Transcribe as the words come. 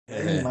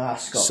any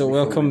mask up. So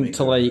welcome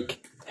to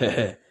like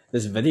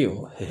this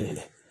video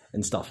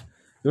and stuff.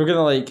 We're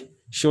gonna like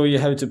show you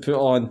how to put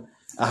on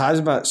a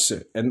hazmat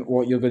suit and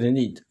what you're gonna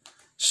need.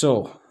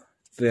 So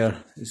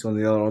there is one of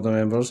the other order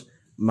members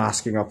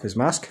masking up his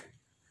mask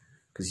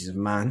because he's a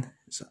man.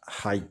 It's a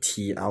high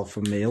T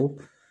alpha male.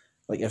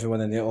 Like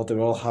everyone in the order,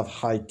 we all have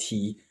high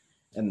T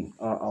and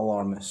are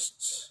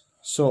alarmists.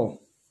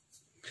 So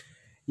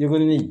you're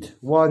going to need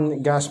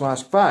one gas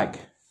mask bag,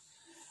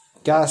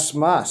 gas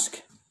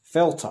mask,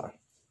 filter,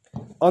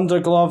 under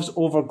gloves,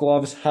 over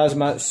gloves,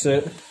 hazmat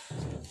suit,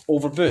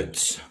 over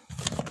boots.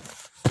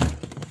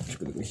 Just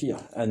going to go here,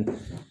 and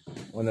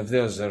one of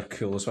theirs are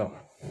cool as well.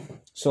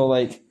 So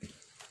like,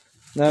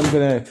 now I'm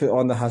going to put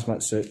on the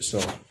hazmat suit. So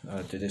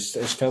do this.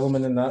 It's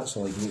filming in that,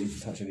 so like you need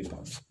to touch any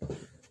buttons.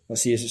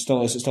 Let's see, is it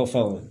still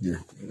filming?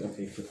 Yeah.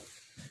 Okay, cool.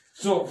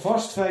 So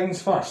first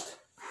things first.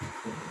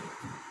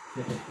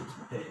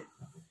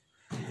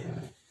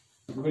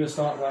 We're going to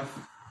start with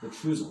the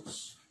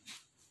trousers.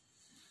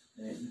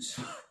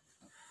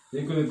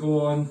 They're going to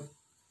go on,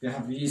 they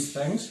have these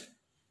things,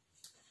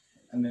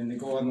 and then they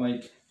go on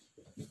like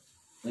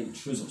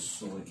trousers.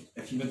 So like,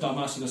 if you're a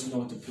dumbass who doesn't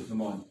know how to put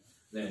them on,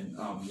 then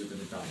you're going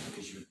to die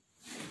because you're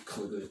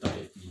clearly going to die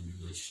of being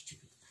really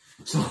stupid.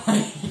 So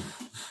like,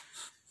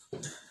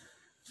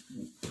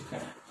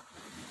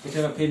 it's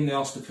kind of a pain in the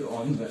arse to put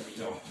on, but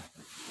you know.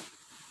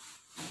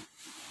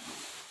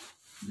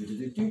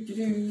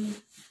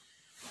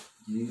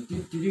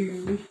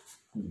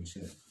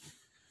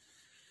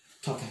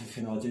 Tuck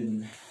everything all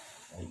in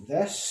like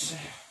this.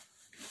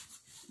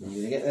 You're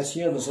going to get this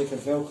here, there's like a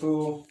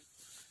velcro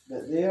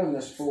bit there, and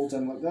this folds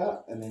in like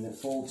that, and then it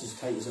folds as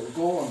tight as it'll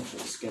go. I'm sure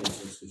it's skinny,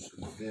 so it's just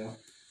going to go there.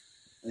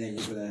 And then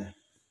you're going to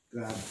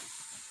grab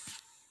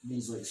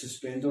these like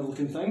suspender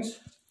looking things.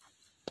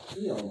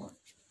 The other one.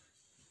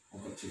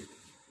 I've got two.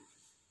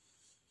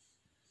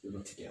 They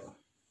go together.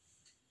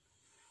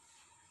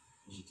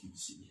 As you can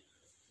see,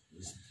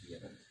 these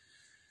together.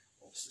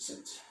 Opposite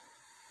sides.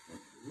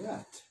 Like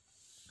that.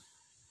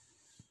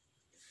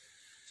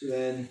 So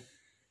then,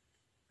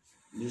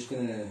 I'm just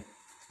going to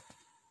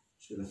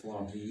show the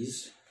floor of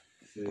these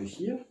through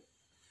here.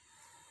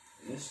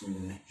 Yes, I'm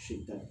going to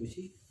shake that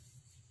booty.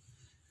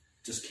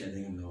 Just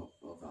kidding, I'm not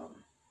of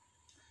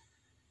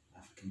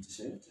African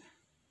descent.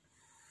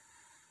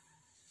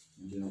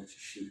 I do like to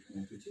shake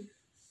my booty.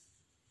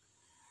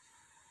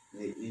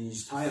 Right, then you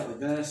just tie it like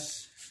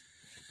this,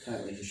 tie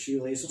it like a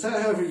shoelace, so tie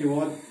it however you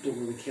want, don't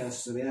really care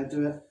as to the way I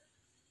do it,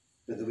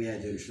 but the way I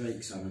do it's right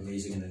because I'm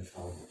amazing and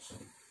infallible. So.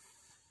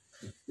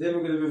 Then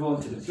we're going to move on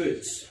to the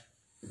boots.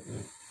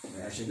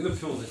 Right, actually I'm going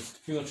to pull the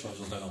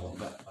trousers down a little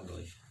bit, I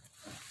believe.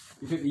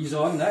 You put these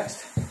on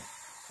next,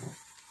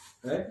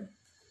 right?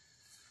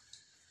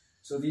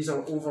 So these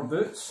are over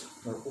boots,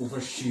 or over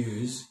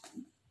shoes.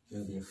 You're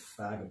going to be a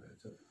fag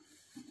about it.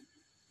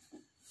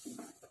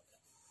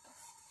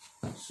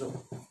 So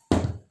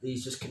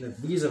these just kind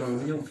of, these are a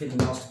real pain in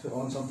the ass to put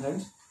on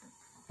sometimes.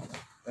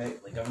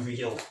 Right, like a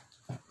real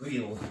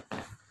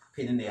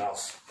pain in the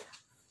ass.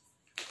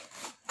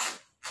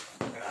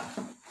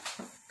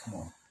 Come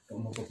on,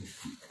 don't move up your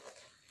feet.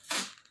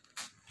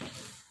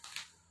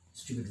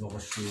 Stupid rubber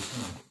shoes,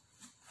 come on.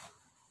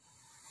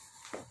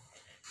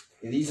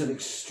 Yeah, these are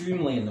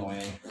extremely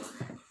annoying.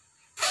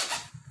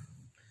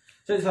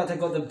 So in fact I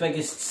got the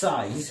biggest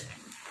size,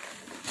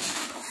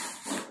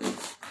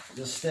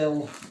 they're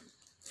still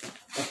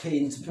a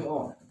pain to put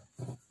on.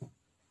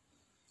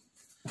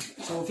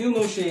 So feel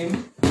no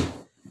shame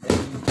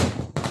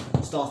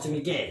in starting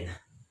again.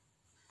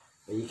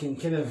 But you can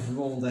kind of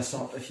roll this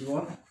up if you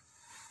want.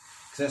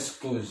 Because this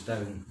goes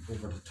down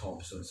over the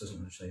top, so it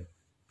doesn't actually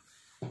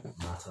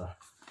matter.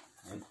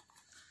 Right.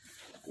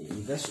 You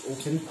leave this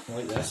open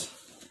like this.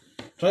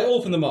 Try to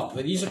open them up,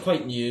 but these are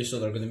quite new, so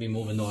they're going to be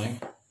more annoying.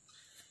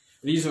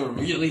 These are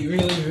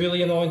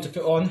really annoying to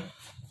put on.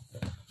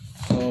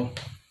 So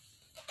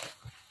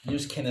you're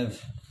just kind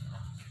of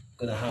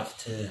going to have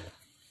to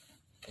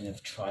kind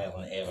of trial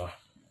and error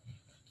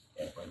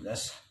it like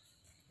this.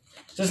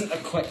 This isn't a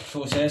quick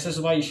process, this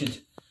is why you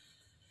should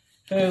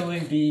probably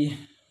be...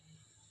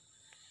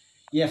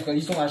 Yeah, I forgot,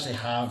 these don't actually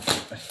have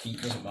a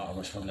feet, doesn't matter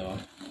which one they're on.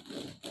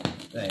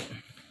 Right.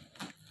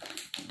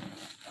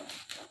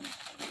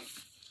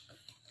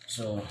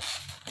 So...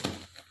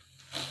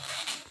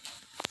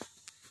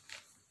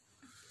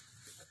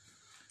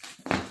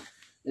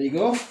 there you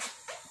go.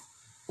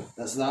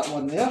 That's that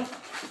one there.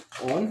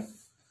 On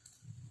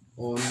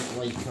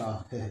like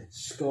a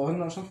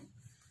scone or something.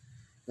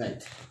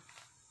 Right.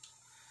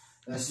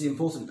 That's the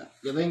important bit.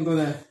 You're then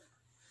gonna,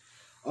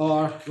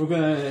 or we're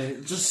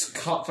gonna just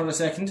cut for a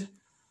second.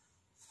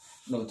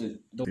 No, dude,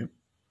 don't. Yep.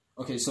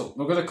 Okay, so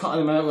we're gonna cut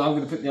in a minute. I'm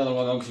gonna put the other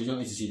one on because you don't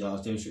need to see that. I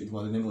was demonstrating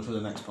one, and then we'll show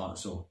the next part.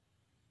 So,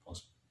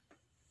 pause.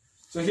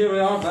 So here we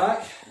are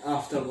back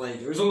after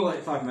like, it was only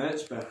like 5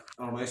 minutes,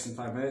 or less than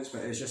 5 minutes,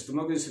 but it's just, I'm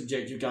not going to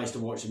subject you guys to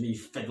watching me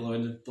fiddle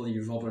around with bloody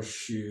rubber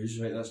shoes,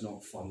 right? That's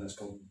not fun. That's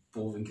called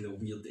boring kind of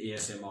weird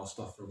ASMR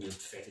stuff for weird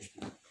fetish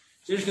people.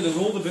 So you're just going to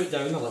roll the boot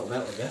down a little bit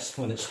like this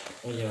when it's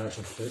on your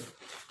actual foot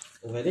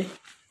already.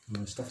 I'm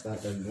going to stuff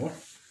that down more.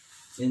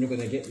 Then you're going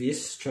to get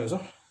this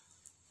trouser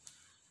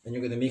and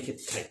you're going to make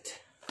it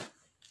tight.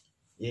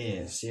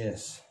 Yes,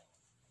 yes.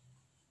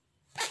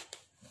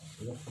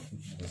 Now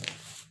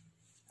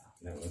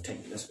we're going to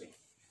tighten it this way.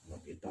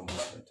 Not be a dumb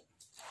bit.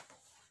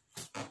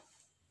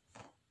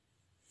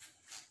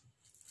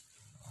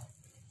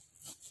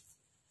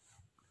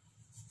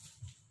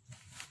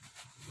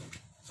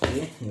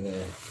 Okay, I'm going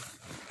to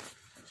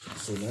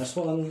seam this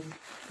one.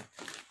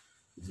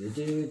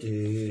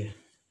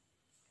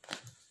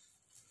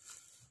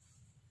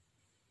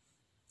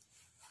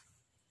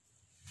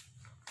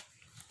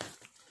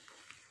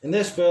 And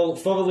this will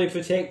thoroughly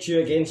protect you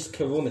against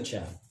Corona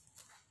Chan.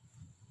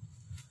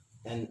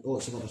 And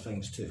lots of other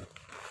things too.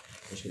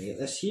 Just going to get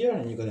this here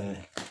and you're going to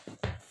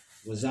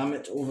wazam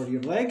it over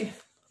your leg.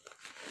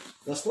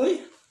 This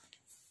way.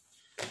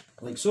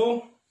 Like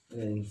so.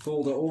 And then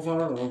fold it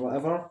over or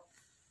whatever.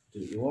 Do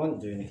what you want,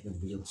 do any kind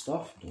of weird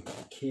stuff, don't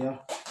really care.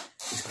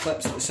 These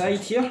clips at the side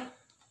here.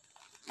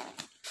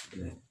 I'm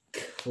going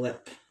to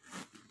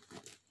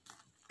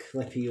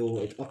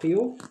clippio it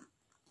upio.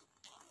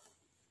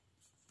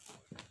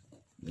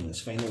 And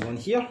this final one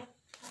here.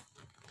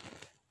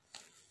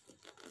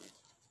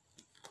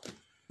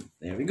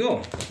 There we go.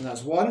 And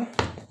that's one.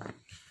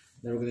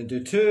 Then we're going to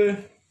do two.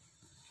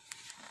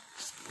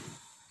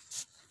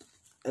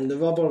 And the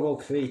rubber will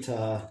create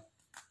a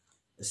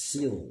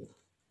seal.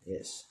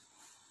 Yes.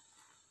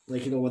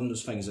 Like, you know, one of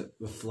those things that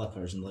with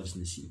flippers and lives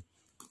in the sea.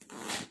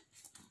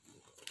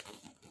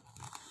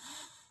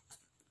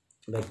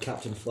 Like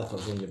Captain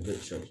Flippers on your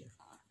boots right here.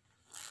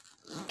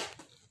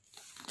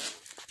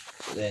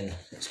 But then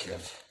it's kind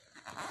of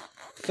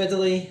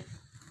fiddly,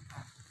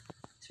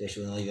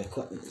 especially when all your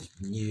equipment is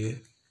new.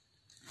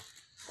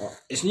 Or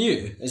it's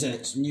new, isn't it?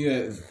 It's new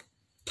out of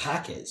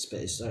packets, but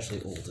it's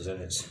actually old,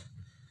 isn't it?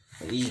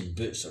 Like these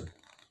boots are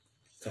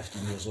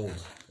 15 years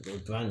old. They're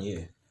brand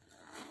new.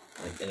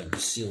 Like they're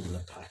sealed in a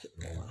packet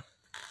and all that.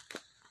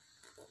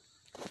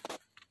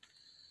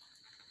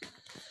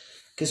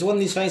 Because one of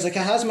these things, like a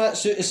hazmat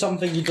suit is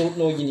something you don't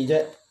know you need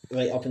it,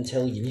 right up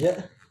until you need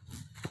it.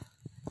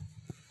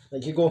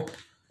 Like you go,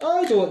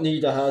 I don't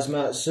need a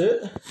hazmat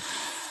suit.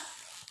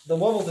 The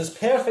world is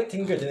perfect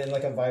and good, and then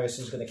like a virus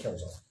is going to kill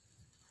us all.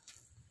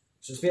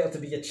 So it's better to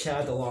be a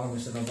Chad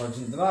alarmist than a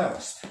virgin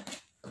denialist.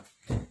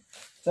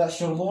 That's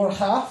your lower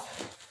half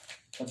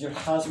of your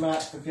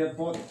hazmat prepared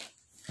body.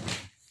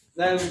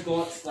 Then we've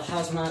got the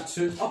hazmat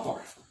suit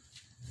upper.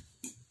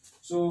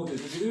 So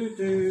that's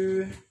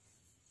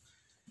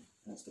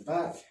the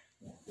back.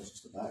 Yeah, this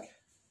is the back.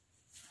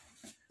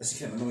 This is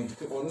kind of annoying to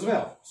put on as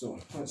well. So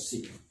let's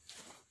see.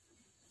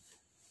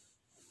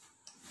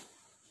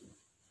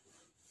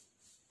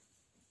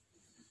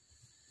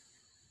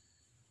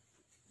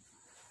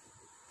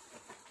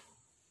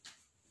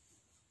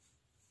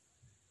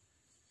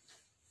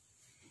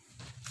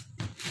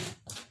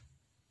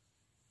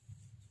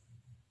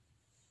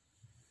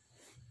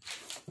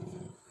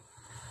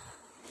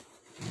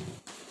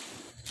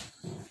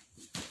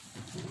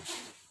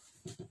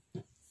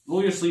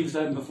 Roll your sleeves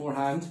down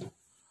beforehand,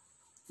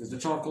 because the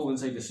charcoal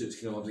inside the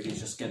suit's going to obviously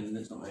your skin and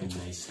it's not very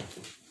nice.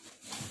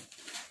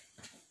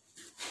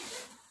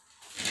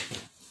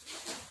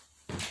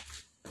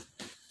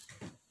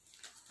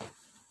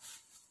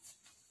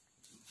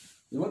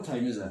 What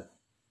time is it?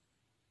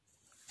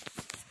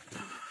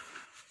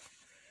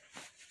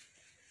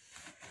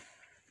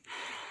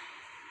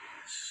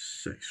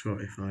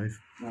 6:45.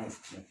 Nice.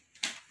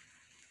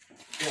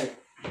 Right.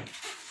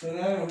 So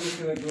now I'm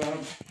just going to grab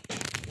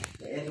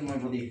the end of my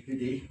bloody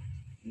hoodie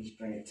and just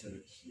bring it to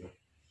here.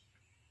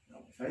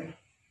 That'll be fine.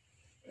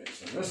 Right,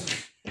 so this is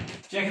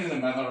checking in the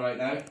mirror right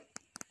now.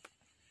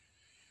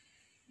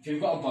 If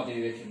you've got a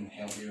buddy that can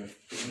help you with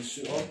putting the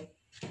suit on.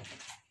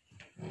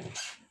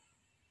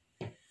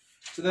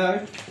 So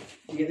now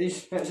you get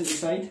these bits at the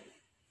side,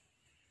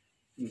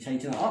 you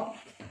tighten it up.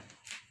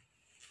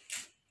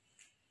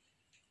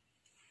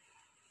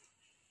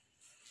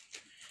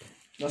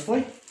 This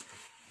way.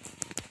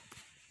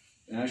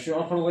 And that's your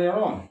upper layer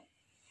on.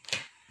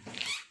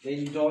 Then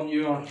you don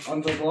your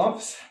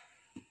undergloves.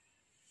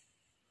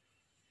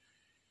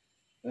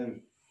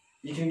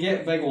 You can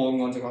get big long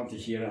ones that go up to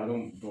here. I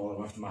don't bother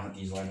with them. I had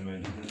these lying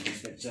around. I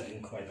just get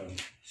zipping quite on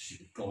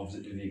gloves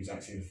that do the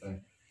exact same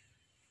thing.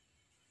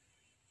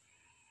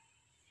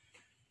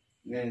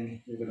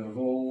 Then you're going to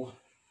roll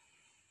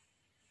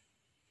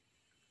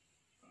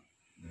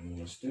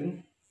this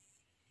down.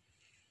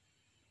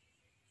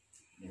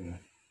 You're going to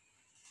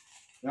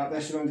wrap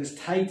this around as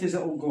tight as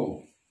it will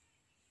go.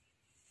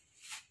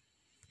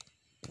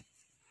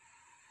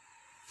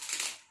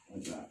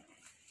 Like that.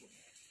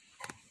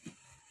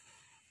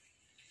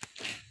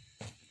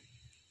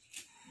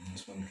 And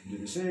this one can do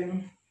the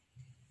same.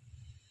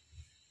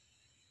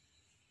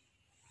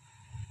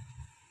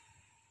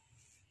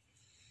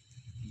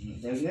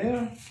 Down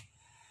there.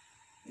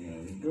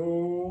 There we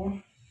go.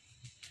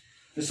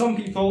 For some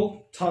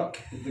people, tuck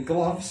the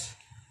gloves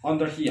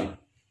under here.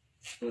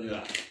 We'll do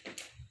that.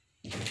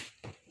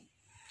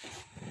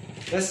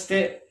 This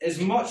step is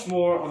much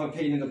more of a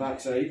pain in the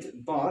backside,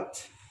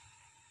 but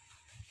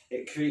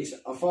it creates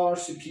a far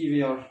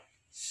superior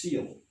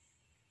seal,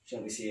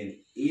 shall we say an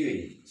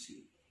aerating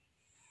seal.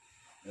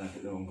 And I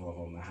put the wrong glove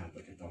on my hand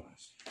like a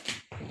dumbass.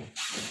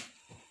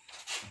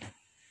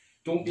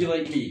 Don't be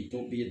like me,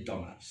 don't be a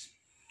dumbass.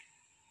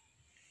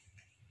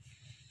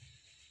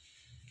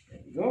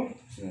 There we go.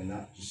 So then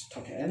that, just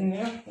tuck it in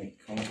there, like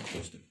come up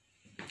close to.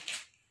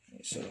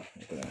 Right, so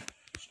I'm going to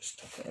just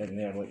tuck it in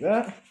there like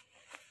that.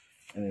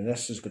 And then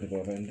this is going to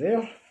go around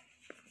there.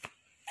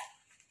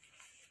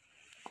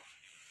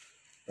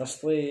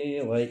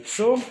 Thusly, like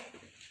so.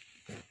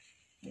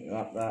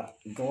 Wrap that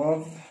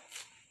glove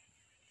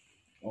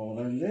all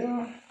in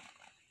there.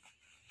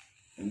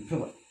 And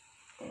pull it.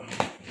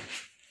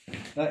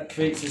 That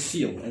creates a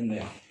seal in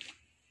there.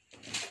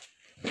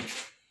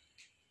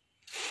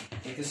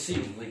 Like a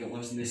seal, like it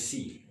lives in the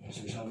sea.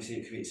 So shall we say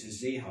it creates a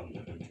Zehun.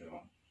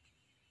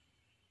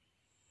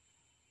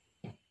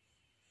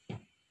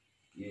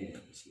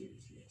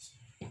 Yes.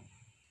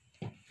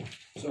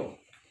 So,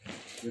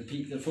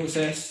 repeat the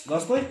process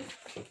lastly.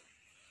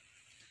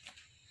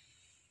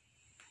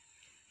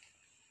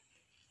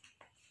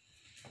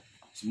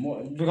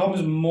 It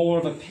becomes more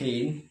of a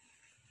pain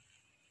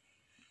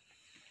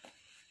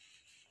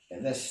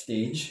at this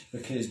stage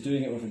because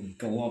doing it with a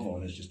glove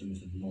on is just the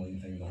most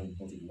annoying thing in the whole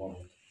bloody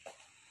world.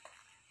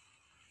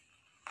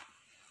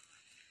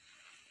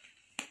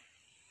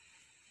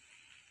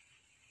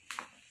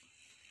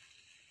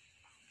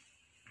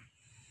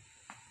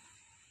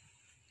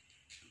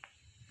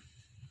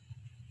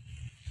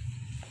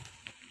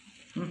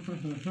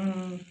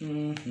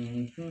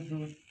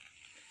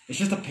 It's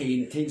just a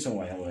pain, it takes a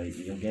while, right,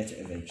 but you'll get it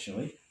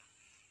eventually.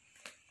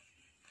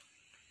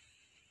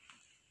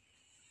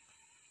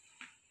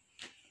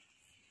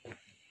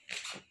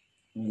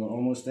 We're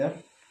almost there.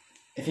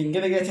 If you can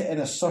get it in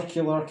a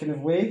circular kind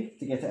of way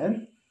to get it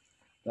in,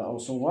 that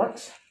also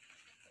works.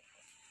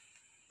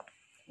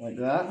 Like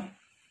that.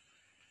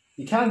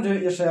 You can do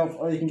it yourself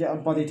or you can get a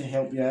buddy to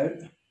help you out.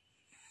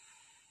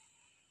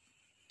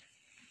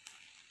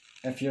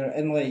 If you're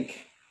in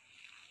like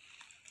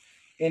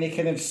any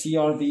kind of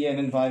CRBN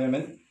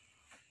environment,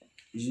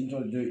 you need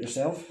to do it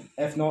yourself.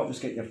 If not,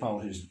 just get your pal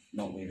who's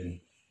not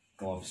wearing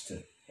gloves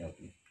to help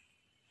you.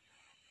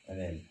 And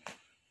then,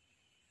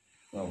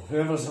 well,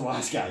 whoever's the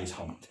last guy is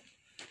humped.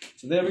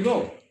 So there we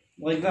go,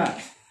 like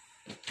that.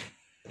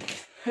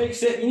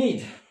 Except you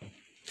need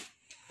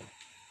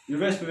your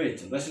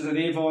respirator. This is an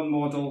Avon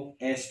model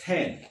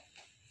S10.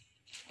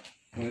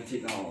 I'm going to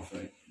take that off,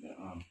 right?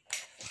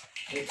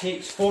 It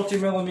takes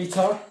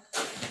 40mm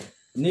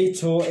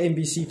NATO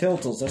NBC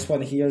filters. This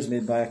one here is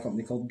made by a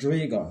company called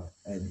Draeger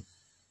in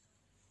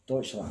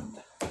Deutschland.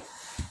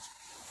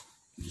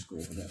 You just go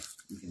over there,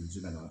 you can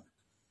zoom in on it.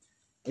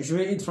 It's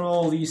rated for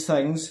all these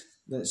things.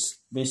 That's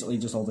basically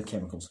just all the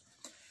chemicals.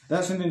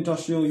 That's an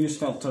industrial use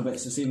filter, but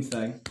it's the same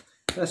thing.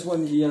 This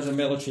one here is a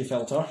military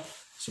filter.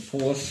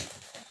 Suppose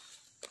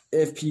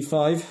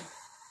FP5.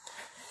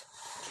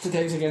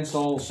 Protects against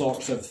all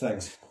sorts of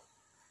things.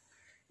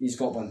 He's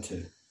got one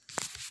too.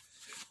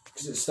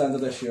 Because it's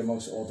standard issue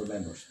amongst all the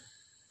members.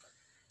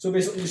 So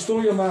basically you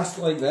store your mask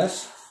like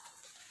this.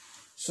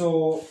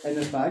 So in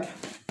this bag,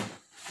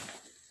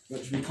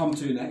 which we come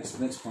to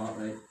next part,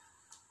 right?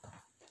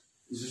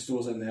 It just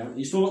stores in there.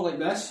 You store it like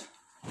this.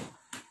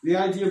 The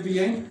idea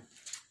being,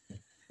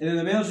 in an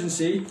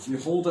emergency, you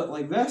hold it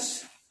like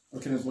this,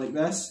 or kind of like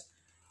this,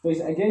 place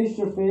it against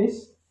your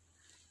face,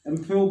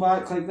 and pull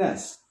back like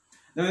this.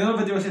 Now in another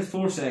video I said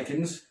 4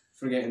 seconds,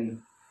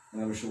 forgetting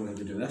when I was showing how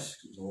to do this,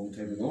 because it was a long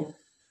time ago.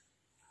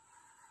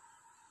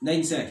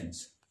 9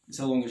 seconds, that's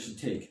how long it should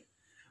take.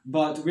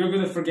 But we're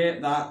going to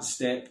forget that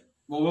step.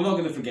 Well, we're not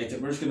going to forget it,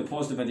 we're just going to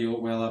pause the video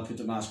while I put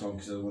the mask on,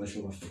 because I want to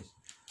show my face.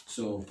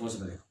 So, pause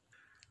the video.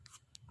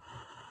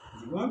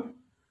 Is it on?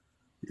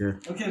 Yeah.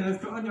 Okay, now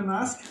put on your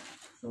mask.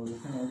 So you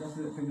kind of just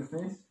do it for your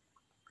face.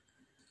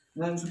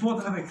 Then it's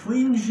important to have a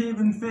clean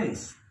shaven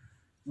face,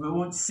 where it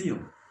won't seal.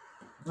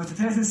 Now to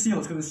test the seal,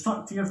 it's going to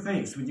stuck to your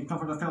face when you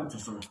cover the filter,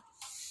 so.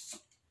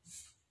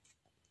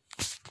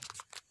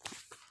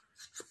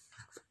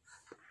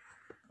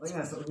 Like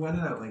this, it'll go in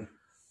and out like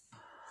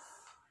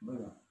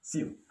that.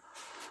 Seal.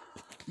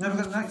 Now we've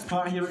got the next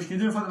part here, which you can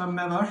do in front of a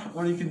mirror,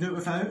 or you can do it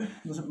without,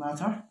 doesn't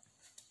matter.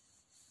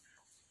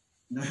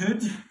 The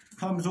hood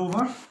comes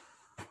over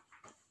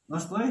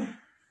this way,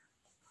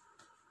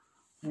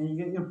 and you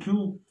get your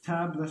pull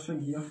tab, this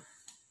thing here.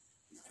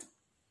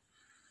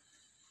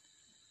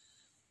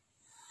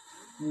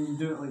 And you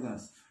do it like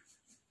this.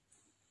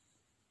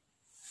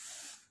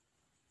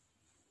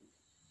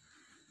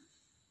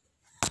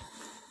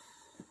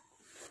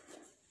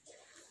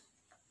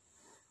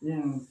 Yeah,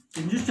 you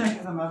can just check it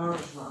in the mirror,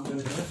 which is what I'm going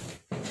to do.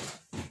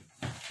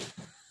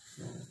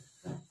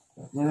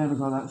 Yeah, there we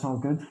go, that's all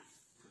good.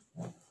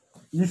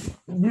 You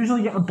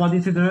usually get a buddy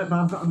to do it, but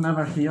I've got a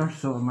mirror here,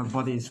 so my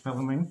buddy is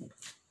filming.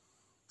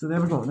 So there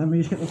we go, then we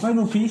just get the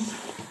final piece,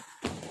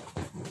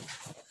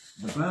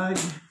 the bag.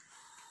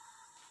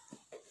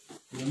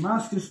 Your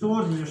mask is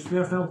stored and your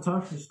spare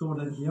filter is stored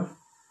in here.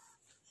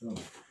 So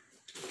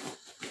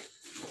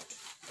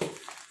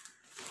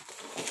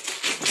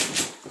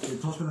Okay,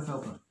 toss with the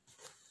filter.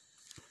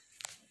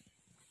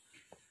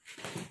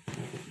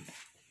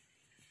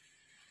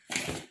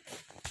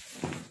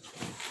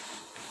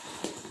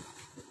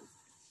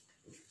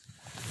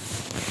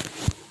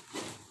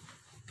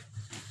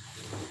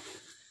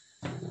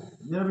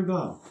 There we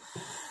go.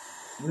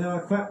 You're now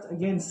equipped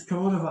against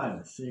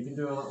coronavirus, so you can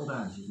do a little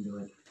dance. You can do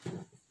like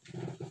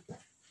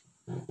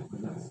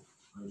this,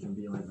 or you can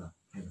be like that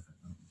kind of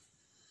thing.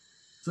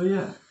 So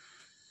yeah,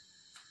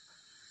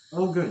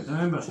 all good. Now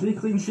remember, stay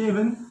clean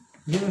shaven.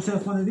 Get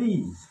yourself one of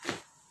these.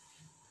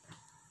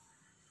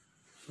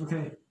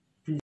 Okay,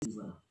 peace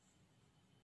later.